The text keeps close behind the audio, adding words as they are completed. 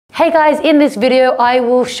Hey guys, in this video I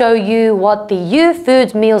will show you what the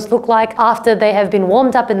Youfoodz meals look like after they have been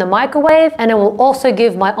warmed up in the microwave, and I will also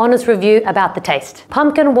give my honest review about the taste.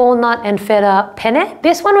 Pumpkin, walnut and feta penne.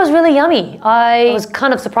 This one was really yummy. I was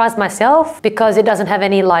kind of surprised myself because it doesn't have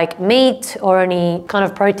any like meat or any kind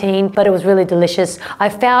of protein, but it was really delicious. I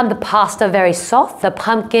found the pasta very soft. The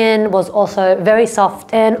pumpkin was also very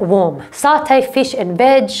soft and warm. Satay fish and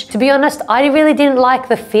veg. To be honest, I really didn't like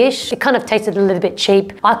the fish. It kind of tasted a little bit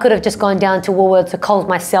cheap. I could have just gone down to Woolworths or Coles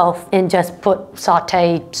myself and just put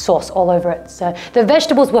satay sauce all over it. So the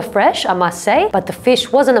vegetables were fresh, I must say, but the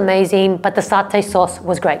fish wasn't amazing, but the satay sauce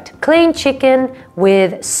was great. Clean chicken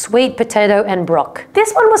with sweet potato and broc.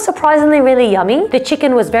 This one was surprisingly really yummy. The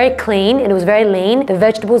chicken was very clean and it was very lean. The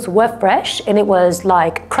vegetables were fresh and it was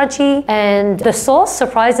like crunchy, and the sauce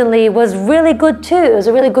surprisingly was really good too. It was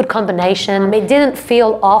a really good combination. It didn't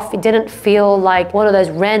feel off. It didn't feel like one of those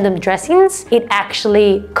random dressings. It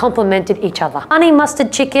actually complemented each other. Honey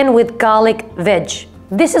mustard chicken with garlic veg.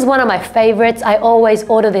 This is one of my favorites. I always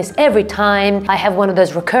order this every time. I have one of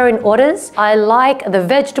those recurring orders. I like the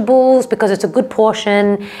vegetables because it's a good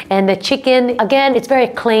portion, and the chicken, again, it's very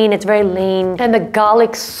clean, it's very lean, and the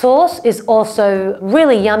garlic sauce is also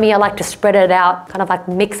really yummy. I like to spread it out, kind of like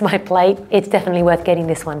mix my plate. It's definitely worth getting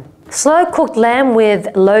this one. Slow cooked lamb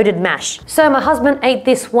with loaded mash. So my husband ate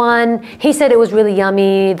this one. He said it was really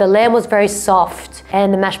yummy. The lamb was very soft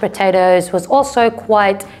and the mashed potatoes was also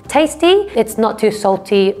quite tasty. It's not too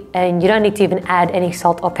salty and you don't need to even add any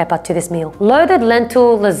salt or pepper to this meal. Loaded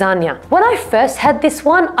lentil lasagna. When I first had this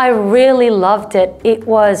one, I really loved it. It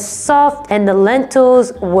was soft and the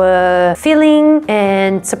lentils were filling,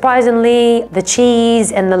 and surprisingly, the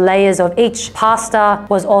cheese and the layers of each pasta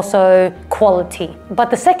was also quality. But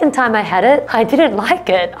the second time I had it, I didn't like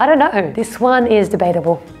it. I don't know. This one is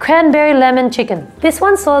debatable. Cranberry lemon chicken. This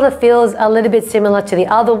one sort of feels a little bit similar to the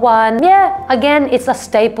other one. Yeah, again, it's a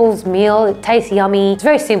staples meal. It tastes yummy. It's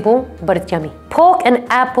very simple, but it's yummy. Pork and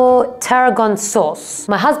apple tarragon sauce.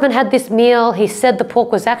 My husband had this meal. He said the pork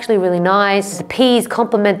was actually really nice. The peas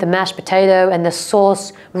complement the mashed potato and the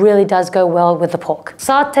sauce really does go well with the pork.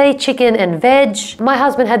 Satay chicken and veg. My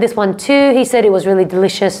husband had this one too. He said it was really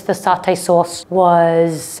delicious. The satay sauce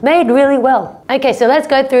was made really well. Okay, so let's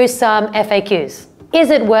go through some FAQs. Is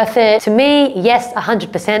it worth it? To me, yes,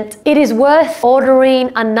 100%. It is worth ordering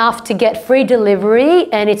enough to get free delivery,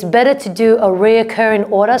 and it's better to do a reoccurring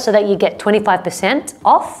order so that you get 25%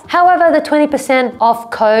 off. However, the 20% off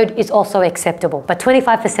code is also acceptable, but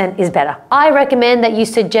 25% is better. I recommend that you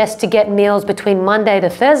suggest to get meals between Monday to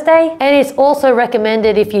Thursday, and it's also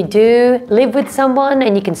recommended if you do live with someone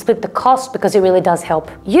and you can split the cost, because it really does help.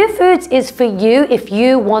 Youfoodz is for you if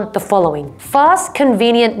you want the following: fast,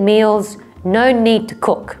 convenient meals, no need to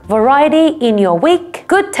cook, variety in your week,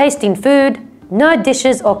 good tasting food, no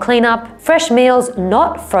dishes or cleanup, fresh meals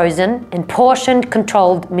not frozen, and portion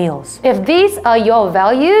controlled meals. If these are your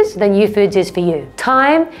values, then Youfoodz is for you.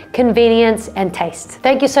 Time, convenience, and taste.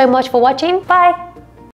 Thank you so much for watching. Bye.